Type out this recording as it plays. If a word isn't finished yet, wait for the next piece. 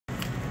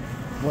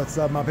What's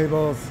up, my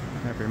peoples?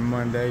 Happy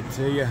Monday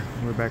to you.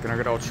 We're back in our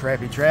good old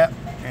Trappy Trap,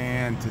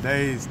 and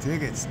today's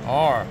tickets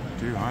are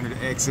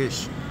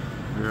 200X-ish.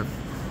 We're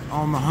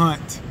on the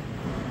hunt.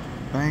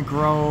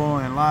 Bankroll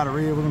and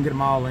lottery, we're gonna get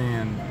them all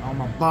in. All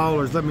my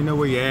ballers, let me know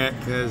where you at,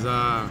 because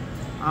I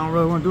don't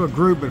really want to do a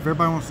group, but if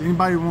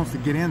anybody wants to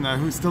get in though,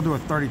 who's still do a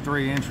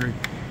 33 entry,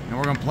 and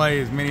we're gonna play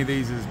as many of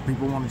these as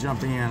people want to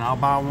jump in. I'll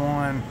buy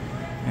one,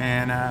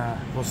 and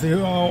we'll see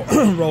who all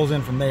rolls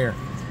in from there.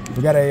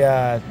 We got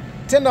a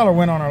 $10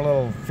 win on our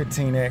little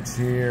 15X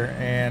here,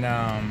 and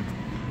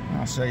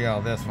I'll show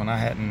y'all this one. I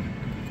hadn't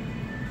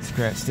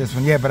scratched this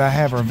one yet, but I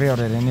have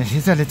revealed it, and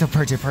it's a little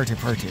pretty.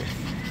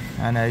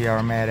 I know y'all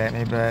are mad at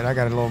me, but I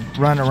got a little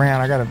run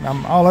around.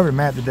 I'm all over the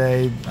map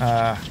today.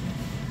 I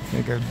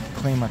could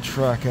clean my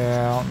truck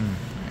out and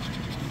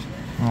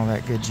all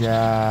that good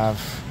jive.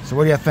 So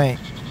what do you think?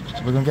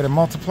 We're gonna get a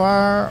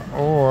multiplier,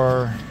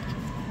 or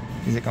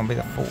is it gonna be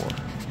the 4?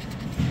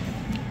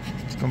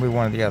 It's gonna be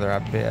one or the other, I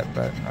bet,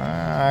 but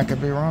I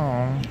could be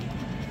wrong.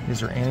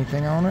 Is there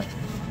anything on it?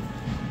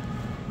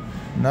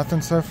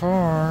 Nothing so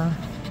far.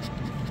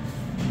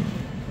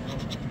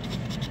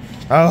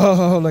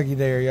 Oh, looky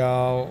there,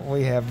 y'all.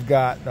 We have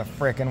got the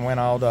frickin' win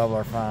all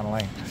doubler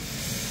finally.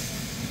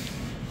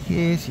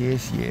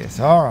 Yes.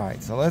 All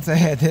right, so let's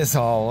add this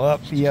all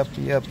up.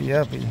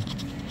 Uppy.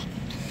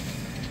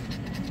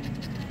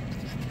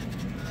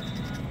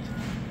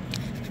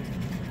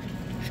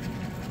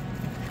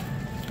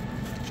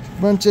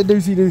 Bunch of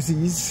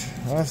doozies.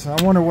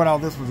 I wonder what all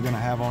this was gonna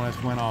have on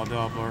this win all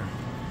doubler.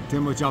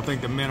 Tell me what y'all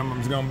think the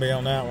minimum's gonna be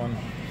on that one.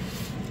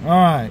 All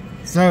right,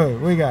 so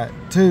we got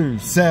 2,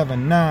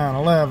 7, 9,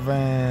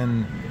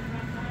 11,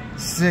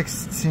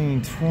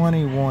 16,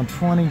 21,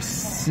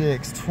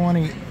 26,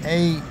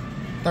 28,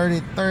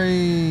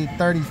 33,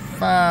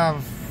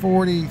 35,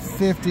 40,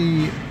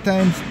 50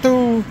 times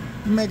 2.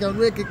 Make a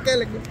Ricky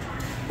Kelly.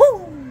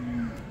 Woo!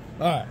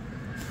 All right,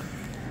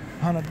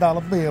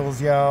 $100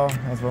 bills, y'all.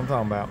 That's what I'm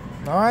talking about.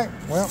 All right,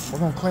 well, we're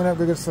gonna clean up,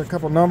 get us a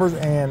couple numbers,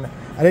 and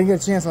I didn't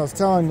get a chance. I was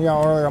telling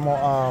y'all earlier, I'm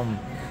gonna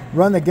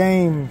run the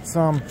game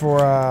some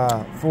for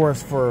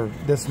us for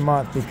this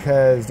month,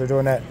 because they're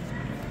doing that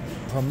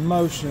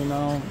promotion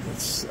on.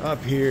 It's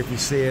up here if you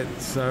see it.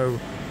 So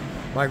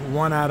like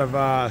 1 out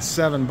of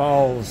 7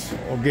 balls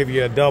will give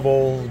you a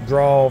double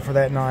draw for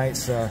that night.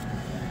 So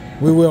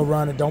we will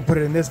run it. Don't put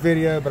it in this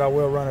video, but I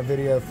will run a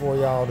video for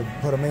y'all to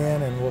put them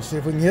in, and we'll see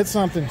if we can hit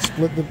something.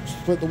 Split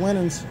the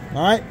winnings.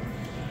 All right.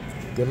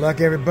 Good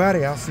luck,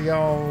 everybody. I'll see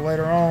y'all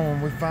later on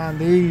when we find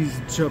these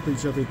chuppy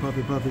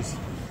puppies.